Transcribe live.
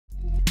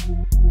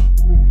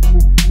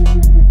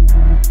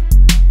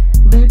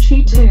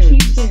Luchi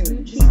Toons.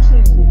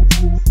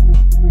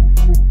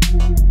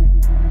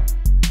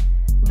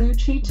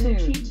 Luchi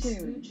Toons.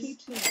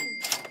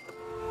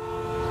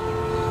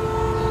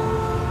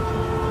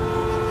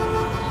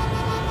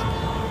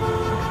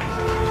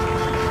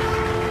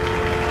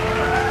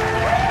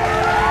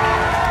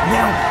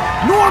 Now,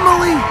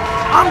 normally,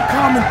 I'm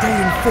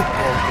commentating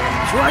football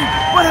games, right?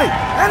 But hey,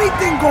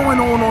 anything going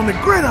on the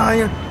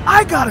gridiron,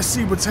 I gotta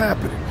see what's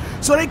happening.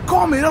 So they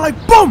call me, they're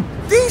like, boom!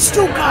 These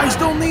two guys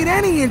don't need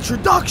any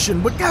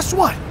introduction, but guess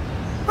what?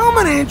 I'm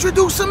gonna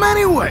introduce them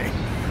anyway.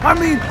 I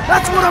mean,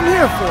 that's what I'm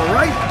here for,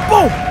 right?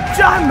 Boom!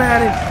 John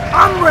Madden,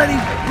 I'm ready,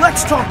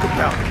 let's talk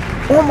about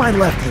it. On my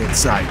left-hand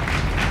side,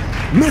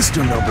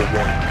 Mr. Number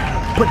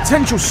 1,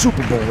 potential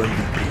Super Bowl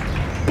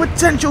MVP,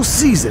 potential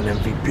season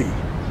MVP.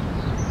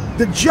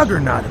 The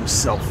juggernaut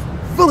himself,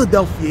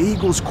 Philadelphia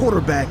Eagles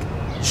quarterback,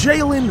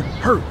 Jalen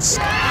Hurts.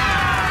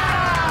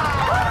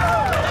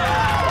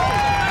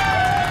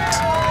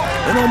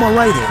 And on my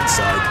right-hand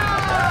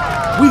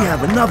side, we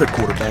have another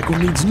quarterback who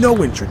needs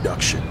no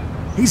introduction.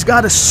 He's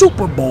got a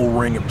Super Bowl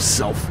ring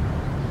himself.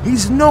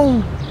 He's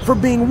known for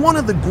being one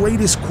of the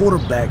greatest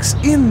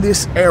quarterbacks in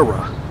this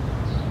era.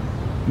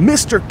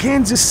 Mr.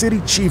 Kansas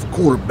City Chief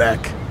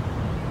quarterback,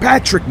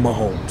 Patrick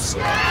Mahomes.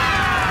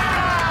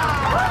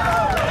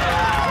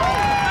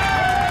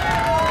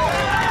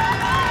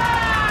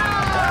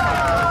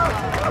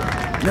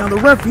 Now the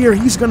ref here,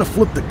 he's gonna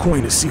flip the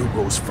coin to see who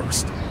goes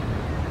first.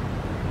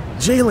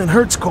 Jalen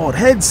Hurts called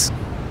heads,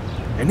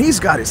 and he's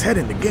got his head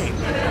in the game.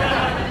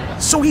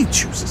 So he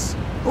chooses.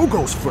 Who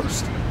goes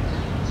first?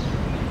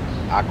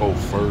 I go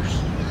first.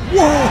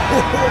 Whoa!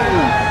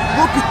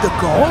 Look at the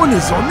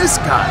cojones on this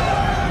guy.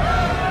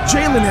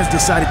 Jalen has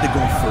decided to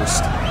go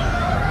first.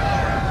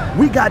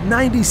 We got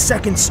 90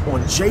 seconds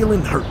on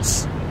Jalen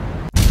Hurts.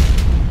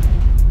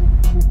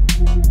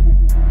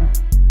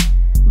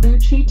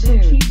 Luchi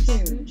Toons.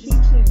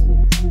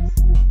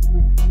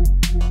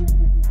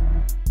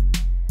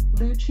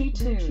 Luchi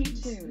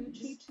Toons.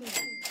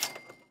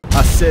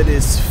 I said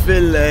it's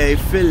Philly.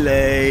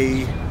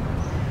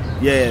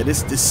 Yeah,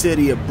 this the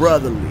city of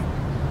brotherly.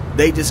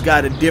 They just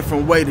got a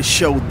different way to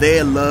show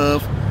their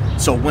love.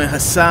 So when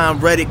Hassan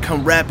Reddick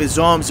come wrap his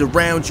arms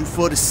around you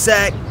for the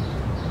sack,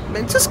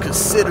 man, just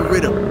consider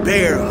it a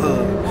bear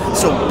hug.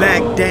 So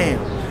back down,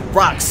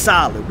 rock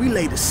solid, we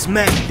lay the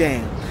smack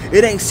down.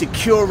 It ain't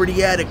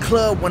security at a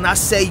club when I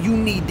say you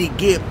need to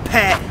get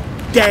pat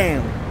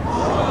down.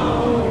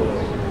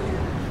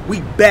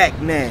 We back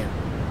now.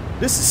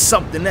 This is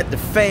something that the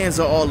fans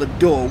are all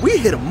adore. We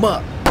hit them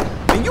up.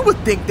 And you would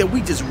think that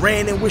we just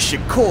ran in with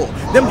Shakur.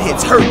 Them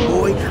hits hurt,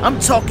 boy. I'm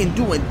talking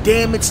doing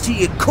damage to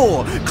your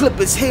core. Clip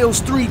his heels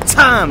 3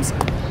 times.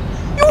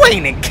 You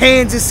ain't in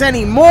Kansas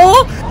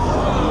anymore.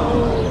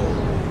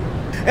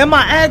 Am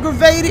I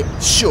aggravated?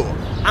 Sure.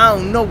 I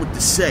don't know what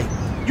to say.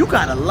 You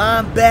got a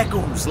linebacker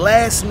whose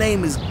last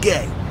name is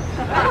Gay.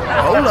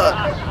 Hold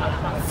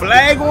up.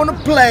 Flag on the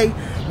play.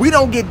 We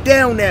don't get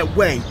down that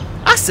way.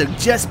 I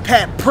suggest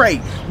Pat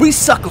pray. We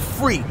sucker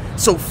free.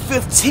 So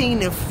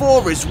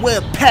 15-4 is where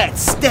Pat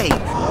stay.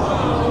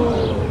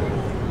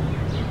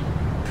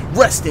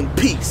 Rest in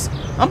peace.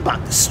 I'm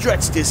about to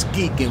stretch this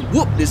geek and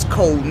whoop this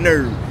cold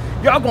nerd.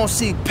 Y'all gonna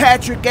see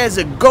Patrick as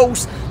a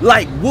ghost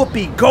like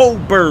Whoopi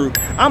Goldberg.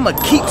 I'ma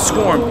keep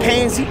scoring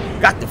pansy.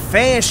 Got the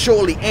fans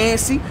surely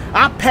antsy.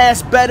 I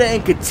pass better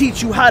and could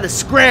teach you how to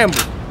scramble.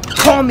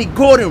 Call me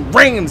Gordon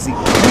Ramsay.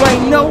 You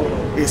ain't know?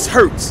 It's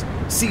Hurts,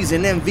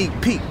 season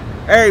MVP.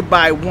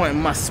 Everybody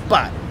wanting my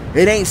spot.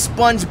 It ain't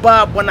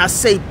SpongeBob when I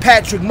say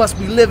Patrick must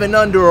be living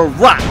under a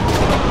rock.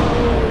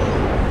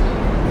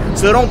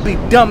 So don't be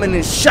dumb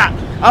and shot.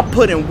 I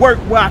put in work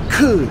where I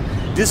could.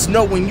 Just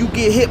know when you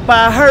get hit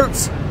by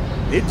Hurts,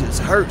 it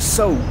just hurts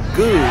so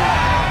good.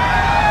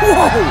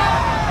 Whoa!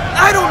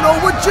 I don't know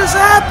what just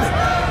happened.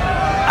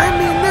 I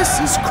mean, this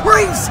is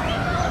crazy.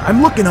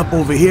 I'm looking up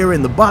over here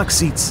in the box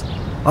seats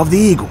of the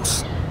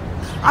Eagles.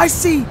 I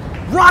see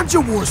Ron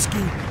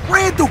Jaworski,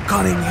 Randall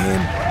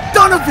Cunningham,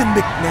 Donovan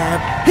McNabb.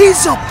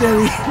 He's up there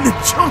eating the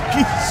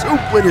chunky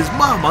soup with his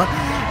mama.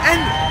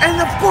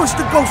 And of course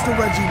the ghost of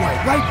Reggie White,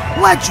 right?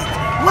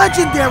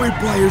 Legendary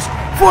players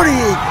for the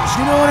Eagles,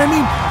 you know what I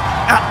mean?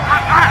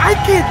 I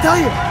can't tell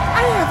you,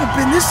 I haven't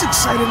been this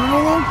excited in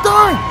a long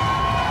time.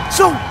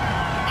 So,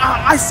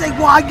 I say,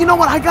 well, you know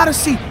what, I gotta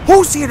see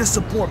who's here to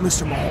support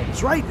Mr.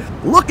 Mahomes, right?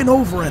 Looking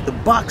over at the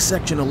box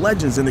section of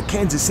legends in the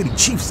Kansas City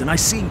Chiefs, and I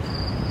see,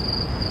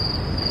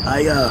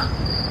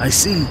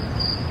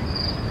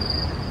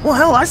 well,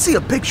 hell, I see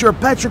a picture of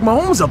Patrick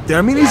Mahomes up there.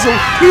 I mean, he's a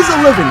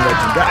living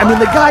legend. I mean,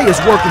 the guy is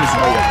working his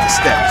way up the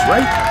steps,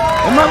 right?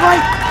 Am I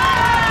right?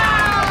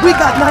 We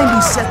got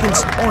 90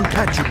 seconds on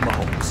Patrick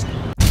Mahomes.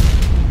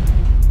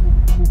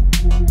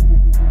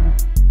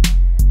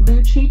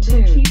 Luchi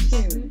Toons.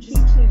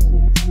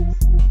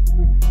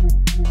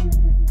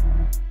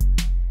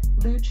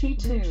 Luchi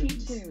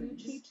Toons.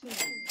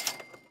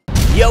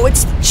 Yo,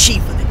 it's the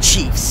Chief of the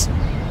Chiefs.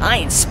 I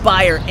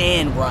inspire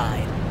and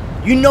ride.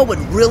 You know what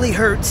really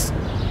hurts?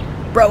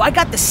 Bro, I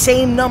got the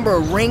same number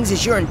of rings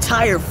as your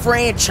entire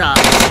franchise.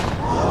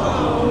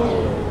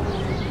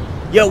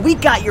 Yo, we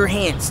got your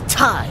hands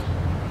tied.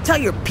 Tell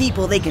your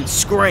people they can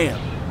scram.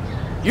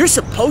 You're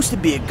supposed to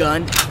be a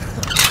gun,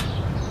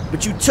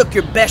 but you took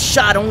your best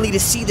shot only to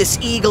see this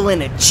eagle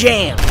in a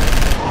jam.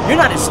 You're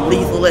not as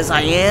lethal as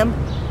I am.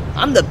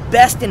 I'm the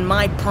best in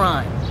my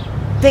prime.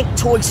 Think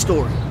Toy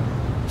Story.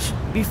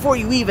 Before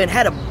you even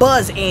had a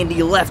buzz,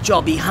 Andy left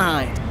y'all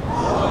behind.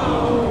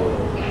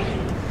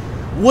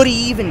 Would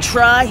he even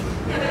try?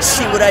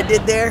 See what I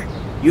did there?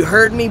 You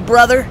heard me,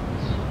 brother?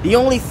 The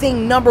only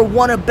thing number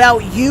one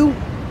about you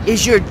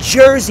is your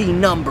jersey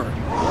number.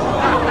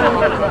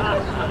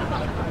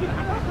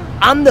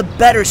 I'm the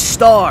better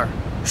star,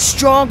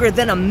 stronger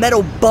than a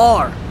metal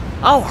bar.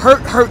 I'll hurt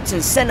Hurts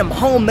and send him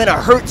home in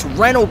a Hertz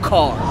rental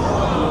car.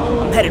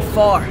 I'm headed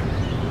far,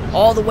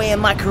 all the way in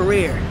my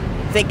career,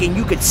 thinking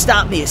you could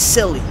stop me is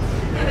silly.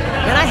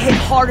 And I hit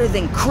harder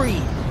than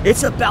Creed.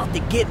 It's about to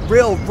get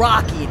real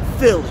rocky in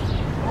Philly.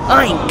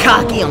 I ain't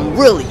cocky, I'm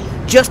really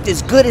just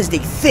as good as they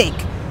think.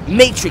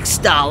 Matrix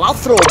style, I'll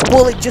throw a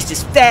bullet just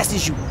as fast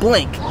as you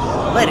blink.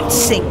 Let it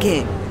sink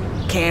in.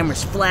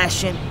 Cameras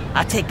flashing,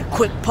 I take a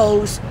quick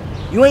pose.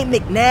 You ain't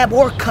McNabb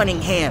or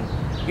Cunningham.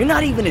 You're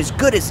not even as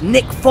good as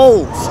Nick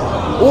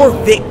Foles or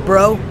Vic,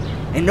 bro.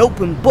 An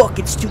open book,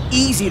 it's too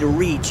easy to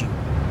read you.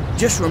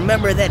 Just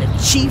remember that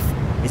a chief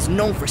is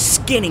known for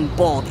skinning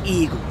bald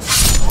eagles.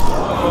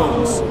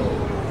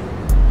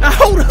 Now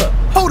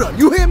hold up,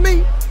 you hear me?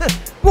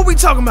 What we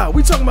talking about?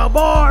 We talking about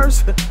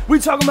bars? We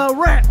talking about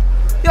rap?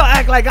 Y'all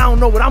act like I don't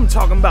know what I'm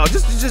talking about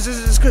just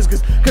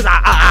cause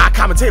I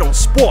commentate on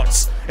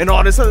sports and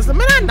all this other stuff.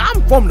 Man,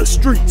 I'm from the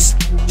streets.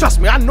 Trust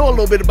me, I know a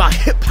little bit about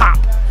hip-hop.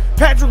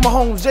 Patrick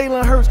Mahomes,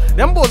 Jalen Hurts,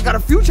 them boys got a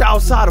future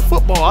outside of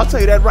football, I'll tell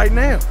you that right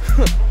now.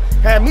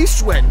 Had me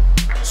sweating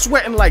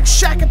like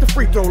Shaq at the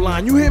free throw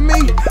line, you hear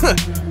me?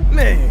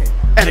 Man,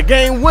 at a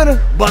game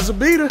winner, buzzer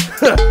beater,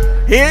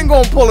 he ain't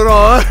gonna pull it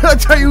off. I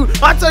tell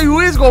you who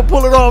is gonna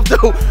pull it off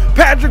though,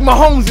 Patrick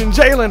Mahomes and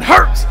Jalen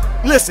Hurts.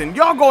 Listen,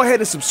 y'all go ahead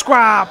and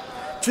subscribe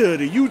to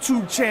the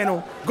YouTube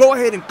channel. Go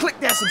ahead and click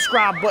that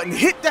subscribe button.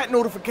 Hit that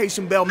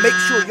notification bell. Make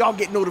sure y'all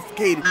get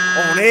notified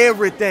on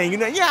everything. You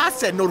know, yeah, I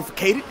said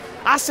notified.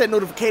 I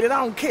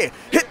don't care.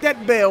 Hit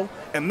that bell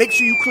and make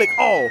sure you click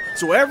all.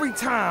 So every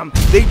time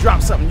they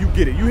drop something, you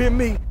get it. You hear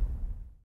me?